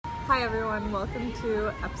Hi everyone, welcome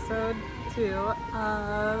to episode 2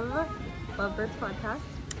 of Lovebirds Podcast.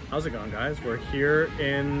 How's it going, guys? We're here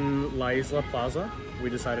in La Isla Plaza. We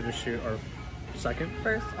decided to shoot our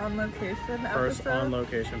first on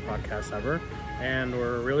location podcast ever, and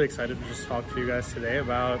we're really excited to just talk to you guys today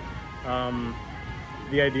about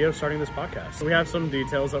the idea of starting this podcast. We have some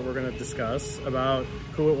details that we're going to discuss about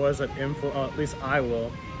who it was that at least I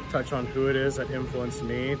will touch on who it is that influenced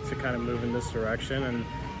me to kind of move in this direction and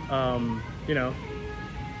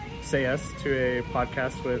say yes to a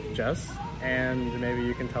podcast with Jess, and maybe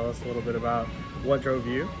you can tell us a little bit about what drove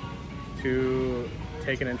you to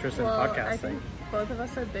take an interest in podcasting. I think both of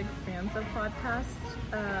us are big fans of podcasts.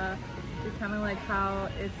 We kind of like how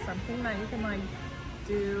it's something that you can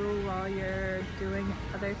do while you're doing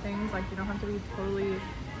other things. You don't have to be totally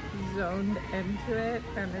zoned into it,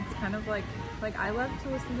 and it's kind of like I love to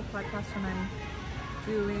listen to podcasts when I'm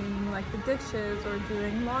doing the dishes or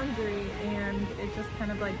doing laundry, and it just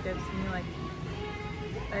kind of gives me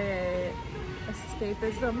a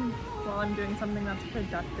escapism while I'm doing something that's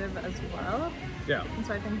productive as well. Yeah. And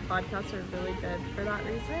so I think podcasts are really good for that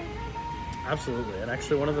reason. Absolutely. And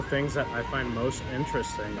actually one of the things that I find most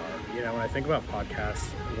interesting are, when I think about podcasts,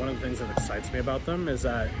 one of the things that excites me about them is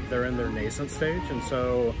that they're in their nascent stage. And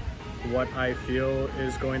so what I feel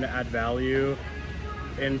is going to add value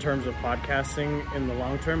in terms of podcasting in the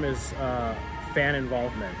long term is fan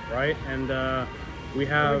involvement, right? And we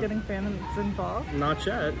have... Are we getting fans involved? Not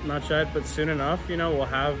yet, but soon enough, we'll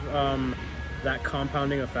have that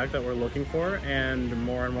compounding effect that we're looking for, and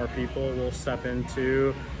more people will step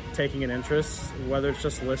into taking an interest, whether it's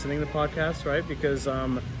just listening to podcasts, right? Because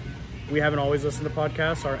we haven't always listened to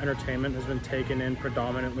podcasts. Our entertainment has been taken in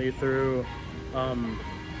predominantly through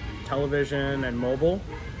television and mobile.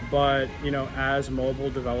 But, as mobile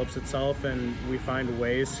develops itself and we find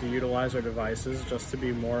ways to utilize our devices just to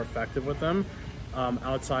be more effective with them,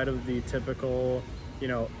 outside of the typical,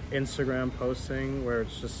 Instagram posting where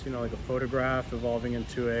it's just, a photograph evolving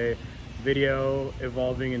into a video,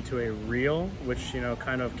 evolving into a reel, which,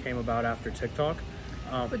 kind of came about after TikTok.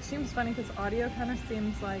 Which seems funny because audio kind of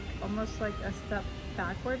seems almost like a step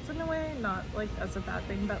backwards in a way, not as a bad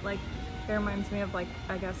thing, but it reminds me of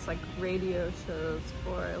radio shows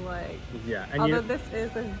or yeah. And although this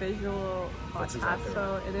is a visual podcast, exactly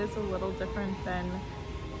so right. It is a little different than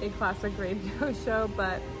a classic radio show,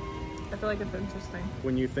 but I feel like it's interesting.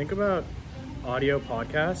 When you think about audio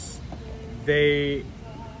podcasts, they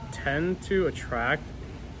tend to attract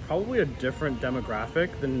probably a different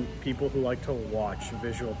demographic than people who like to watch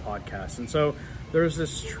visual podcasts. And so there's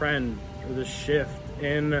this trend or this shift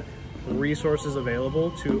in resources available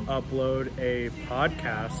to upload a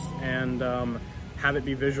podcast and have it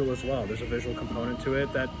be visual as well. There's a visual component to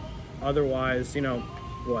it that otherwise,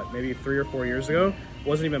 maybe 3 or 4 years ago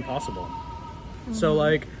wasn't even possible. Mm-hmm. So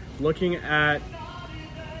looking at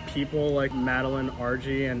people like Madeline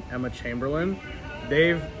Argy and Emma Chamberlain,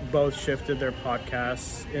 they've both shifted their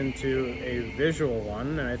podcasts into a visual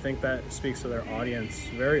one, and I think that speaks to their audience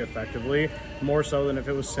very effectively, more so than if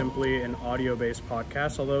it was simply an audio-based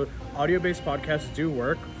podcast. Although audio-based podcasts do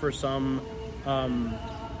work for some,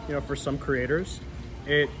 for some creators,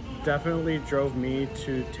 it definitely drove me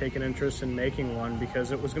to take an interest in making one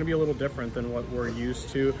because it was going to be a little different than what we're used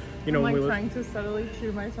to. I'm trying to subtly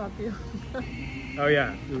chew my tapioca. Oh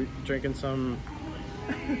yeah, we're drinking some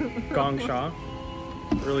Gong Cha.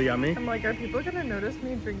 Really yummy. I'm are people gonna notice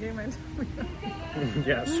me drinking my tapioca?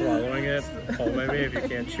 Yeah, swallowing it whole maybe if you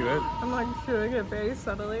can't chew it. I'm chewing it very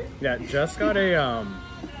subtly. Yeah, Jess got a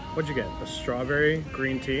what'd you get? A strawberry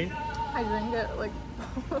green tea? I drank it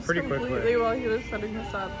pretty quickly while he was setting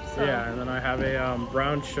this up. So. Yeah, and then I have a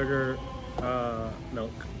brown sugar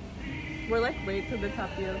milk. We're late to the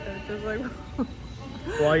tapioca, just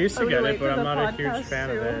Well, I used to get it, but I'm not a huge fan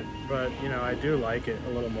of it. But, I do like it a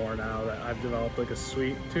little more now that I've developed a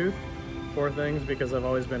sweet tooth for things because I've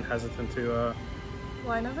always been hesitant to...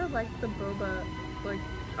 Well, I never liked the boba.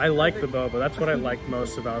 I like the boba. That's what I liked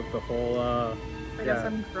most about the whole... I guess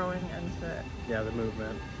I'm growing into it. Yeah, the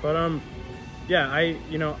movement. But,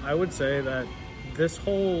 I would say that this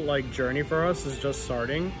whole, journey for us is just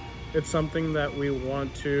starting. It's something that we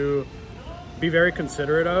want to be very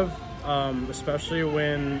considerate of. Especially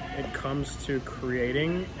when it comes to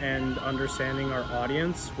creating and understanding our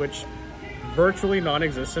audience, which virtually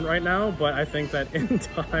non-existent right now, but I think that in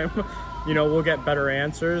time, we'll get better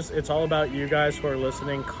answers. It's all about you guys who are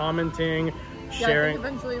listening, commenting, sharing. I think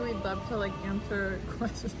eventually we'd love to answer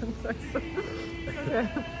questions.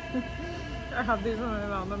 I have these in my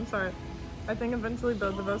mouth, I'm sorry. I think eventually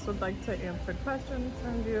both of us would like to answer questions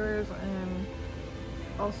from viewers and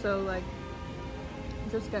also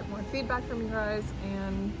just get more feedback from you guys.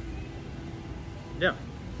 And yeah,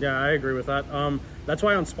 I agree with that. That's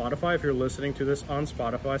why on Spotify, if you're listening to this on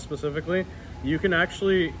Spotify specifically, you can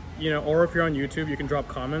actually, or if you're on YouTube, you can drop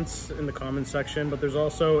comments in the comments section, but there's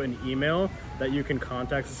also an email that you can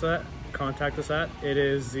contact us at. It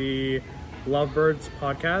is the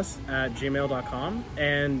lovebirdspodcast@gmail.com.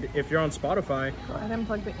 And if you're on Spotify, go ahead and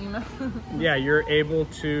plug the email. yeah, you're able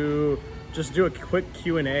to just do a quick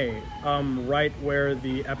Q&A right where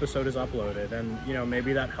the episode is uploaded. And,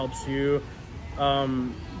 maybe that helps you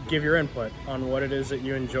give your input on what it is that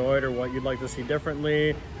you enjoyed or what you'd like to see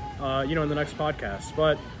differently, in the next podcast.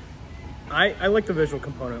 But I like the visual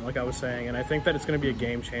component, like I was saying, and I think that it's going to be a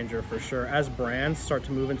game changer for sure as brands start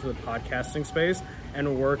to move into the podcasting space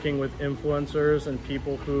and working with influencers and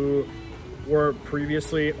people who were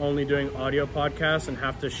previously only doing audio podcasts and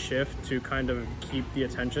have to shift to kind of keep the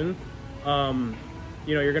attention.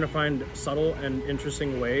 You're going to find subtle and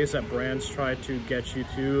interesting ways that brands try to get you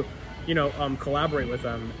to collaborate with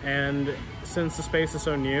them. And since the space is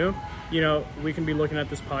so new, we can be looking at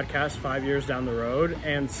this podcast 5 years down the road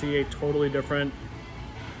and see a totally different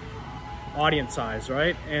audience size,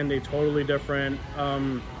 right? And a totally different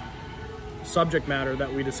subject matter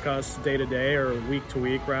that we discuss day to day or week to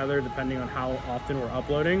week, rather, depending on how often we're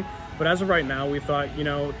uploading. But as of right now, we thought,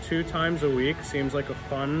 2 times a week seems like a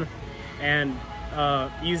fun and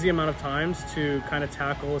easy amount of times to kind of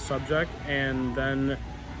tackle a subject and then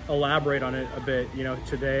elaborate on it a bit.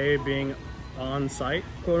 Today being on site,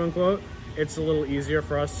 quote unquote, it's a little easier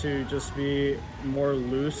for us to just be more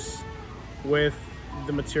loose with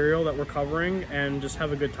the material that we're covering and just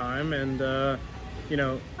have a good time. And I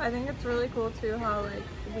think it's really cool too how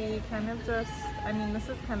we kind of just, this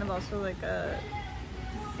is kind of also a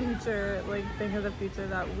future thing of the future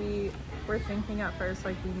that we were thinking at first.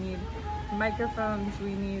 We need microphones,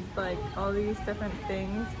 we need all these different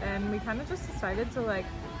things, and we kind of just decided to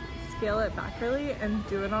scale it back really and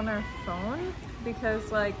do it on our phone because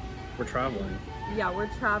we're traveling. Yeah, we're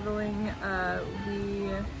traveling. We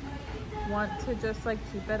want to just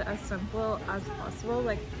keep it as simple as possible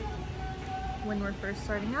when we're first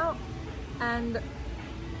starting out. And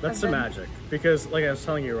that's the magic, because like I was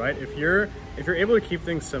telling you, right, if you're able to keep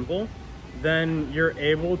things simple, then you're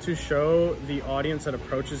able to show the audience that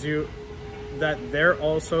approaches you that they're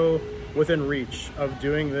also within reach of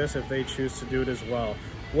doing this if they choose to do it as well.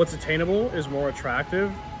 What's attainable is more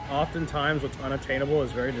attractive. Oftentimes what's unattainable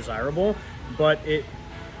is very desirable, but it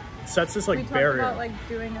sets this barrier. We talked about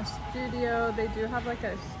doing a studio. They do have a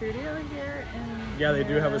studio here in they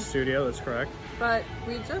do have a studio, that's correct. But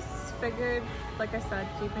we just figured, like I said,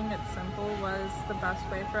 keeping it simple was the best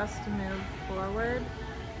way for us to move forward.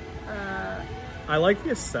 I like the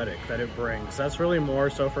aesthetic that it brings. That's really more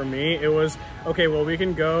so for me. It was, okay, well, we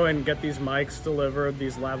can go and get these mics delivered,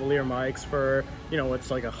 these lavalier mics for, it's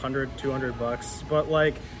 $100-$200. But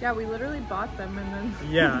yeah, we literally bought them and then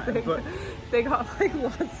they got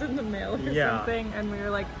lost in the mail or something. And we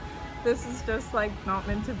were this is just not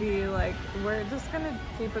meant to be. We're just going to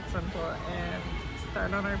keep it simple and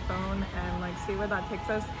start on our phone and see where that takes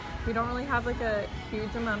us. We don't really have a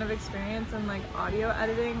huge amount of experience in audio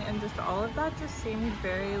editing, and just all of that just seemed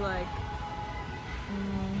very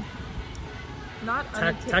not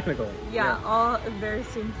technical. Yeah, all very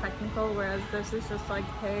seemed technical, whereas this is just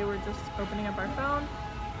hey, we're just opening up our phone,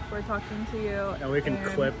 we're talking to you, and we can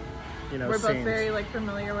clip we're scenes. both very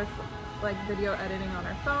familiar with video editing on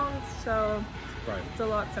our phones, so right. It's a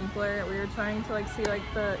lot simpler. We were trying to see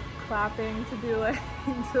the clapping to do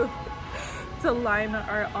to line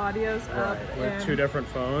our audios up with 2 different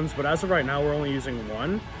phones, but as of right now we're only using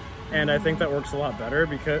one, and I think that works a lot better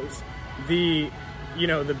because the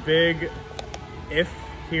big if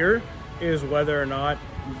here is whether or not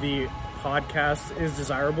the podcast is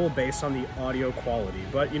desirable based on the audio quality.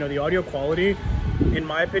 But the audio quality, in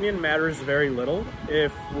my opinion, matters very little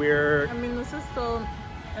if we're this is still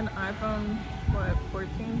an iPhone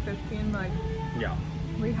 14, 15, yeah,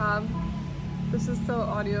 we have. This is still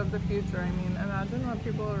audio of the future. Imagine what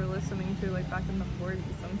people were listening to back in the 40s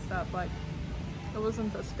and stuff. It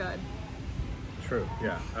wasn't this good. True.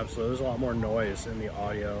 Yeah, absolutely. There's a lot more noise in the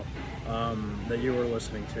audio that you were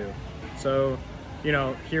listening to. So,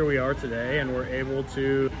 here we are today, and we're able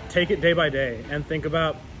to take it day by day and think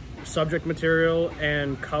about subject material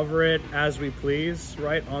and cover it as we please,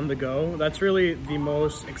 right, on the go. That's really the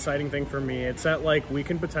most exciting thing for me. It's that we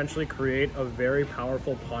can potentially create a very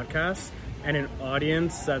powerful podcast and an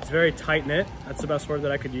audience that's very tight-knit, that's the best word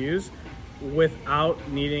that I could use, without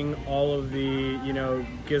needing all of the,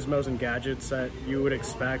 gizmos and gadgets that you would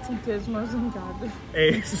expect. Gizmos and gadgets.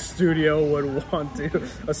 A studio would want to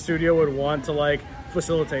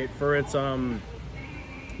facilitate for its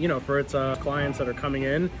for its clients that are coming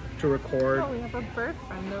in to record. Oh, we have a bird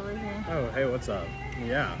friend over here. Oh, hey, what's up?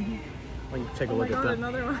 Yeah. Let me take a Oh my look at god, that.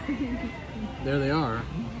 another one. There they are.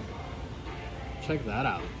 Check that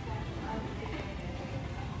out.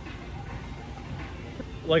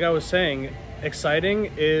 Like I was saying,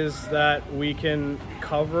 exciting is that we can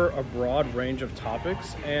cover a broad range of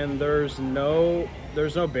topics, and there's no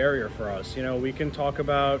barrier for us. You know, we can talk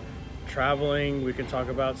about traveling, we can talk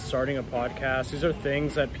about starting a podcast. These are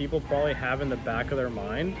things that people probably have in the back of their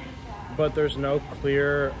mind, but there's no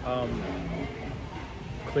clear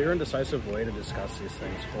and decisive way to discuss these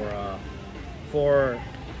things for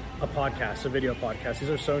a podcast, a video podcast. These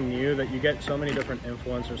are so new that you get so many different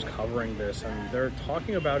influencers covering this, and they're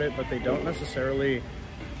talking about it, but they don't necessarily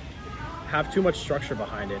have too much structure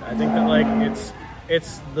behind it. I think that like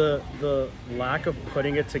it's the lack of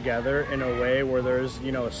putting it together in a way where there's,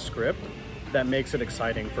 you know, a script that makes it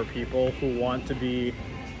exciting for people who want to be,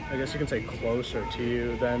 I guess you can say, closer to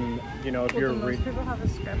you than, you know, if you're do most people have a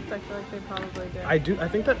script? I feel like they probably do. I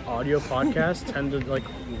think that audio podcasts tend to like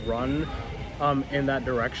run in that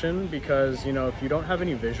direction, because, you know, if you don't have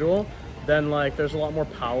any visual, then like there's a lot more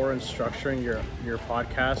power in structuring your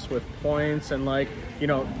podcast with points and, like, you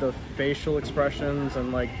know, the facial expressions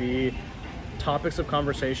and like the topics of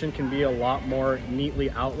conversation can be a lot more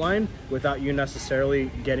neatly outlined without you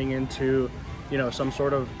necessarily getting into, you know, some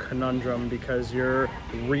sort of conundrum because you're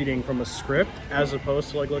reading from a script as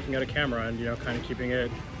opposed to like looking at a camera and, you know, kind of keeping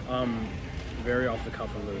it very off the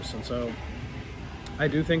cuff and loose. And so I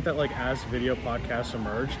do think that like as video podcasts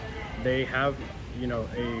emerge, they have, you know,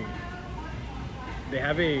 a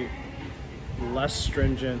less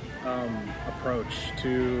stringent approach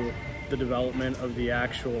to the development of the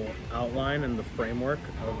actual outline and the framework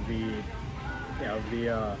of the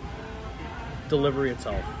delivery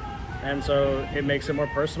itself. And so it makes it more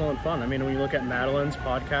personal and fun. I mean, when you look at Madeline's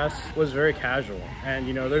podcast, it was very casual, and,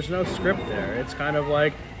 you know, there's no script there. It's kind of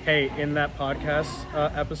like, hey, in that podcast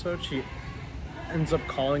episode, she ends up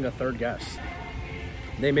calling a third guest.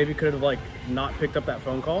 They maybe could have like not picked up that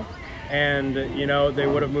phone call, and, you know, they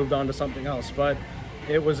would have moved on to something else. But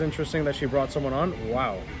it was interesting that she brought someone on.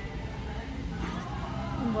 Wow.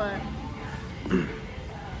 What?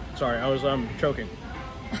 Sorry, I was choking.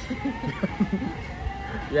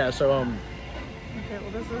 Yeah, so Okay,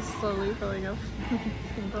 well, this is slowly filling up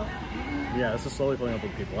people. yeah, this is slowly filling up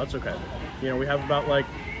with people. That's okay. You know, we have about like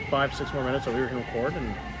 5-6 more minutes that we can record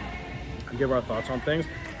and give our thoughts on things.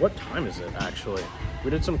 What time is it actually?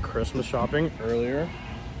 We did some Christmas shopping earlier,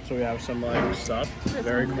 so we have some like stuff.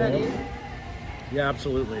 Very cool. Goodies. Yeah,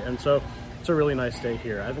 absolutely. And so it's a really nice day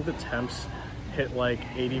here. I think the temps hit like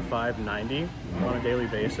 85, 90 on a daily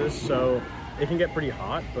basis, so it can get pretty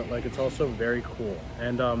hot, but like it's also very cool.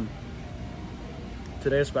 And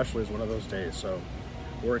today especially is one of those days, so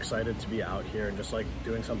we're excited to be out here and just like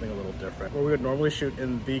doing something a little different. Where we would normally shoot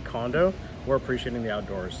in the condo, we're appreciating the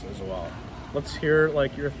outdoors as well. Let's hear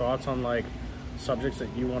like your thoughts on like subjects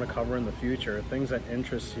that you want to cover in the future, things that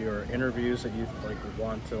interest you, or interviews that you like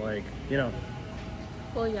want to, like, you know.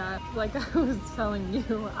 Well, yeah, like I was telling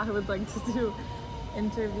you, I would like to do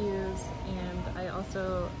interviews, and I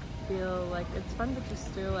also feel like it's fun to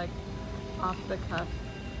just do like off the cuff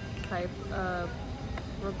type of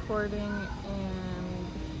recording and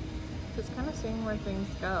just kind of seeing where things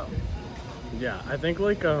go. Yeah, I think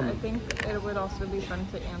like I think it would also be fun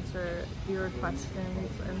to answer viewer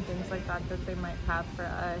questions and things like that they might have for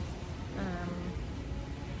us.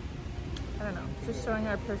 I don't know, just showing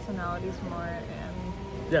our personalities more and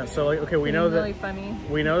yeah, so like, okay, we being know that really funny.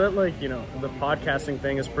 we know that like, you know, the podcasting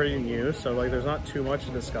thing is pretty new, so like there's not too much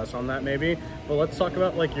to discuss on that maybe, but let's talk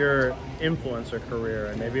about like your influencer career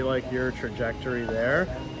and maybe like your trajectory there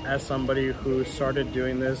as somebody who started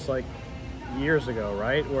doing this like years ago,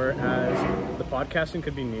 right? Whereas the podcasting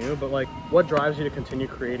could be new, but like what drives you to continue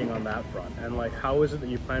creating on that front, and like how is it that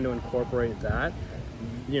you plan to incorporate that,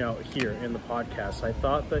 you know, here in the podcast? I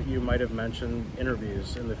thought that you might have mentioned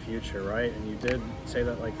interviews in the future, right? And you did say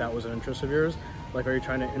that like that was an interest of yours. Like, are you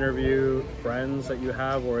trying to interview friends that you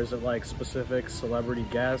have, or is it like specific celebrity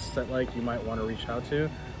guests that like you might want to reach out to?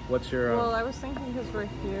 What's your Well, I was thinking, because we're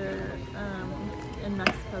here in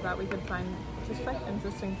Mexico, that we could find just like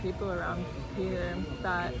interesting people around here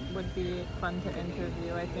that would be fun to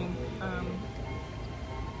interview. I think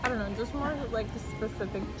I don't know, just more like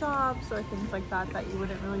specific jobs or things like that that you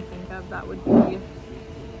wouldn't really think of, that would be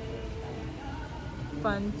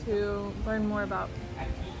fun to learn more about.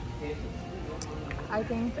 I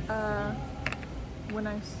think when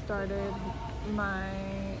I started my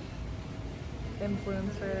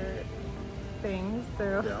influencer things,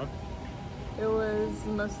 yeah. it was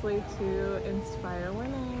mostly to inspire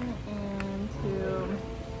women and to,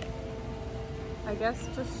 I guess,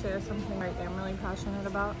 just share something I am really passionate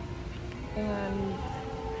about. And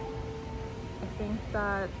I think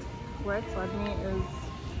that where it's led me is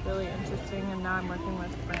really interesting, and now I'm working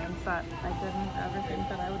with brands that I didn't ever think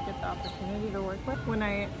that I would get the opportunity to work with. When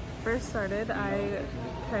I first started, I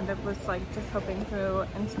kind of was like just hoping to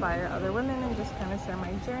inspire other women and just kind of share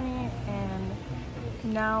my journey, and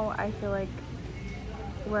now I feel like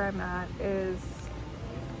where I'm at is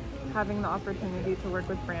having the opportunity to work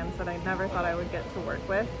with brands that I never thought I would get to work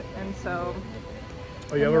with. And so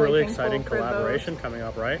you have a really exciting collaboration coming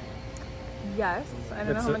up, right? Yes, I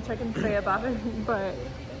don't know how much I can say about it, but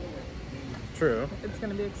true. It's going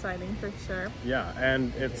to be exciting for sure. Yeah,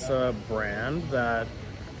 and it's a brand that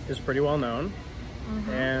is pretty well known,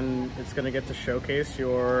 and it's going to get to showcase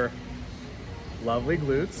your lovely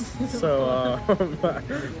glutes. So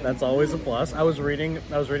that's always a plus. I was reading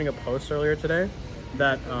a post earlier today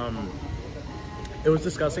that it was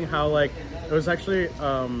discussing how like it was actually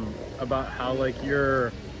about how like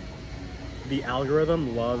the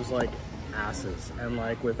algorithm loves like asses, and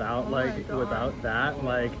like without that,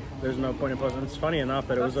 like there's no point in posting. It's funny enough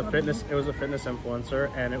that it was a fitness influencer,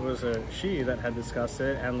 and it was she that had discussed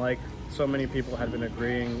it, and like so many people had been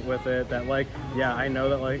agreeing with it that like, yeah, I know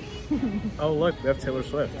that like oh look, we have Taylor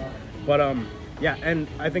Swift, but yeah, and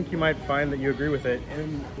I think you might find that you agree with it,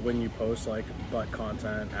 and when you post like butt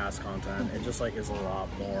content, ass content, it just like is a lot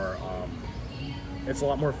more it's a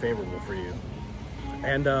lot more favorable for you.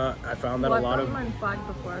 And I found that a lot of... I've gotten mine flagged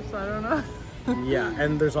before, so I don't know. Yeah,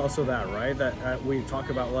 and there's also that, right? That we talk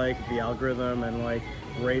about, like, the algorithm and, like,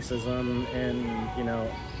 racism and, you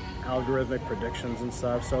know, algorithmic predictions and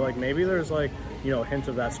stuff. So, like, maybe there's, like, you know, a hint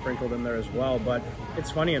of that sprinkled in there as well. But it's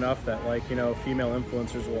funny enough that, like, you know, female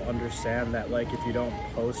influencers will understand that, like, if you don't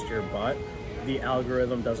post your butt, the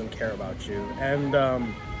algorithm doesn't care about you. And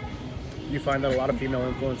you find that a lot of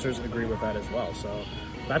female influencers agree with that as well. So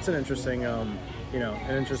that's an interesting... you know,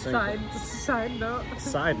 an interesting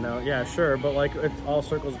side note, yeah, sure, but like it all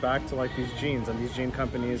circles back to like these jeans and these jean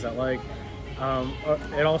companies that like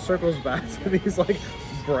it all circles back to these like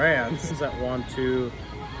brands that want to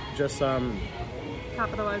just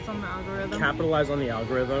capitalize on the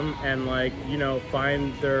algorithm and like, you know,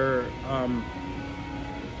 find their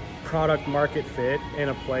product market fit in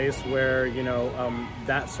a place where, you know,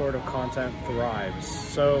 that sort of content thrives.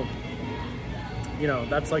 So you know,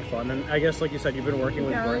 that's like fun. And I guess, like you said, you've been working with...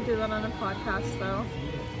 You can't really do that on a podcast, though.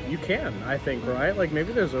 You can, I think, right? Like,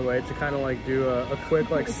 maybe there's a way to kind of, like, do a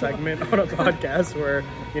quick, like, segment on a podcast where,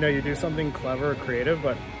 you know, you do something clever or creative,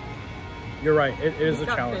 but you're right. It is a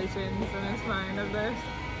challenge. He's got visions in his mind of this.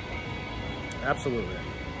 Absolutely.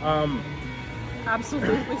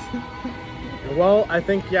 Absolutely. Well, I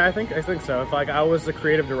think so. If, like, I was the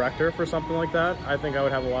creative director for something like that, I think I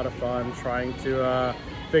would have a lot of fun trying to...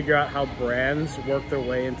 figure out how brands work their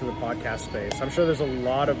way into the podcast space. I'm sure there's a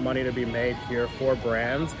lot of money to be made here for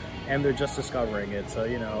brands, and they're just discovering it. So,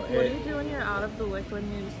 you know, what do you do when you're out of the liquid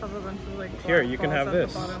and you just have a bunch of like here you can have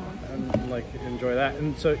this and like enjoy that.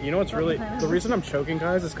 And so, you know what's really the reason I'm choking,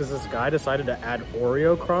 guys, is because this guy decided to add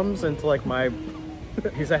Oreo crumbs into like my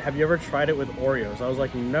he said, have you ever tried it with Oreos? I was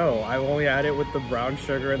like, no, I've only had it with the brown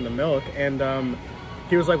sugar and the milk. And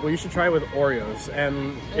he was like, well, you should try it with Oreos.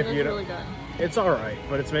 And if you really good. It's all right,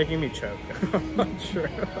 but it's making me choke. I'm not sure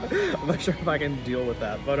if I can deal with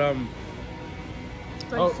that. But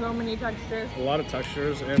it's like so many textures. A lot of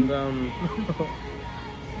textures, and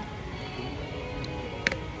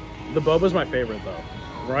the boba's my favorite though,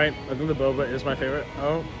 right? I think the boba is my favorite.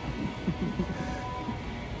 Oh,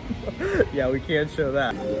 yeah, we can't show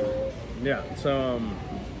that. Yeah, so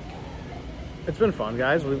it's been fun,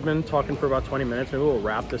 guys. We've been talking for about 20 minutes. Maybe we'll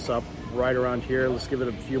wrap this up right around here. Let's give it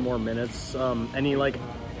a few more minutes. Any like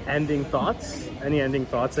ending thoughts? Any ending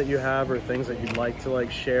thoughts that you have, or things that you'd like to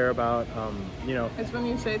like share about? You know, it's when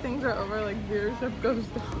you say things are over, like viewership goes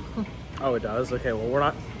down. Oh, it does? Okay, well, we're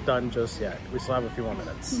not done just yet. We still have a few more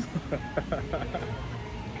minutes.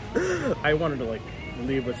 I wanted to like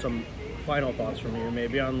leave with some final thoughts from you,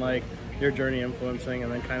 maybe on like your journey influencing,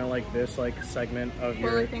 and then kind of like this like segment of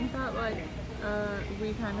your... Well, I think that like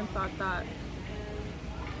we kind of thought that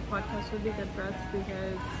podcast would be good for us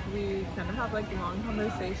because we kind of have like long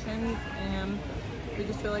conversations, and we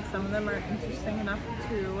just feel like some of them are interesting enough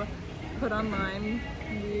to put online.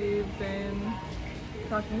 We've been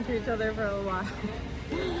talking to each other for a while.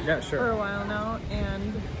 Yeah, sure. For a while now,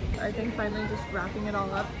 and I think finally just wrapping it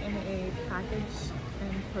all up in a package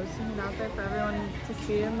and posting it out there for everyone to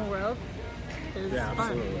see in the world is Yeah,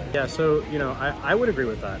 fun. absolutely. Yeah, so, I would agree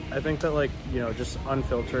with that. I think that, like, just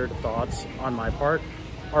unfiltered thoughts on my part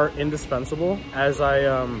are indispensable as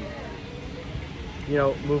I,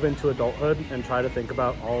 move into adulthood and try to think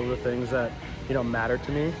about all of the things that, matter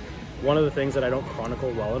to me. One of the things that I don't chronicle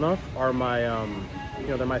well enough are my,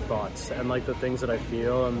 they're my thoughts and, like, the things that I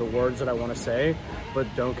feel and the words that I want to say, but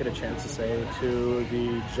don't get a chance to say to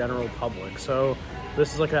the general public. So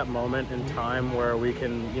this is, like, that moment in time where we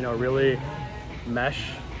can, really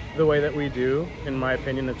mesh the way that we do, in my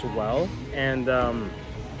opinion, it's well, and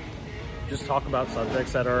just talk about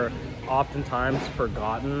subjects that are oftentimes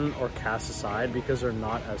forgotten or cast aside because they're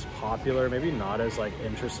not as popular, maybe not as, like,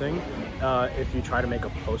 interesting, if you try to make a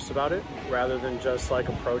post about it rather than just, like,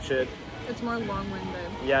 approach it. It's more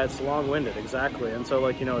long-winded. Yeah, it's long-winded, exactly. And so,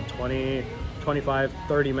 like, a 20, 25,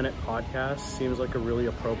 30-minute podcast seems like a really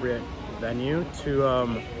appropriate venue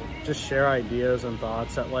to just share ideas and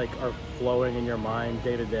thoughts that, like, are flowing in your mind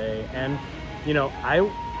day to day. And,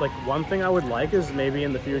 one thing I would like is maybe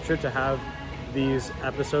in the future to have these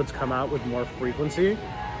episodes come out with more frequency.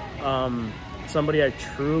 Somebody I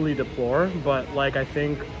truly deplore, but, like, I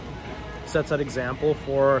think sets that example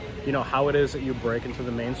for, how it is that you break into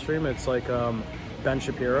the mainstream. It's like Ben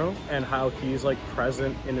Shapiro and how he's, like,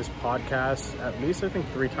 present in his podcast at least, I think,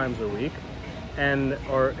 3 times a week. I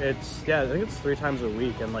think it's 3 times a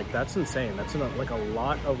week. And, like, that's insane. That's like a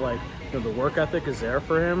lot of, like, the work ethic is there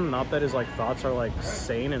for him. Not that his, like, thoughts are, like,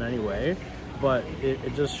 sane in any way, but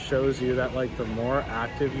it just shows you that, like, the more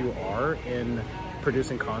active you are in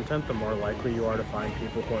producing content, the more likely you are to find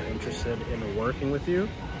people who are interested in working with you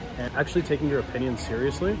and actually taking your opinion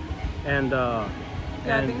seriously. And I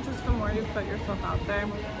think just the more you put yourself out there,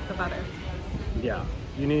 the better. Yeah,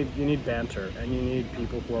 you need banter, and you need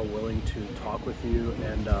people who are willing to talk with you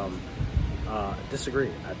and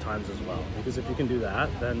disagree at times as well. Because if you can do that,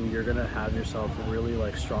 then you're gonna have yourself a really,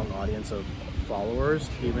 like, strong audience of followers,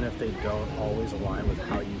 even if they don't always align with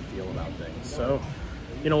how you feel about things. So,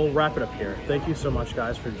 we'll wrap it up here. Thank you so much,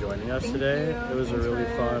 guys, for joining us today. It was Thanks a really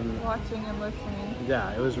for fun watching and listening.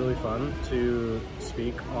 Yeah, it was really fun to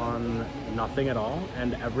speak on nothing at all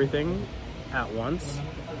and everything at once.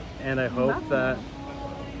 And I hope that,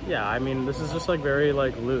 this is just, like, very,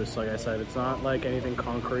 like, loose. Like I said, it's not, like, anything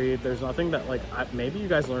concrete. There's nothing that, like, maybe you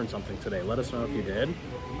guys learned something today. Let us know if you did.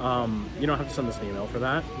 You don't have to send us an email for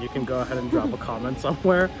that. You can go ahead and drop a comment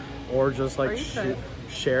somewhere, or just, like,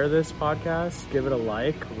 share this podcast, give it a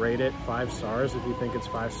like, rate it 5 stars if you think it's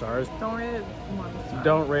 5 stars. Don't rate it 1 star.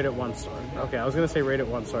 Don't rate it 1 star. Okay, I was gonna say rate it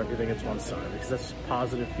 1 star if you think it's 1 star, because that's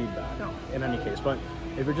positive feedback. No. In any case, but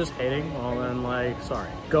if you're just hating, well then, like, sorry.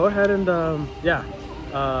 Go ahead and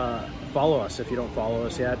follow us if you don't follow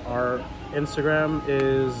us yet. Our Instagram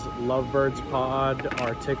is LovebirdsPod.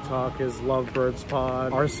 Our TikTok is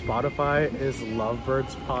LovebirdsPod. Our Spotify is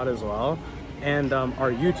LovebirdsPod as well. And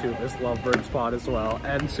our YouTube is LovebirdsPod as well.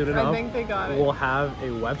 And soon enough, I think they got it. We'll have a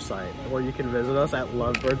website where you can visit us at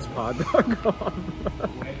lovebirdspod.com.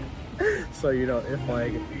 So, if,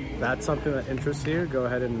 like, that's something that interests you, go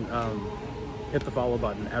ahead and hit the follow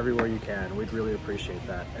button everywhere you can. We'd really appreciate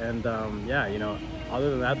that. And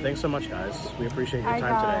other than that, thanks so much, guys. We appreciate your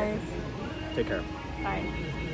time today. Take care. Bye.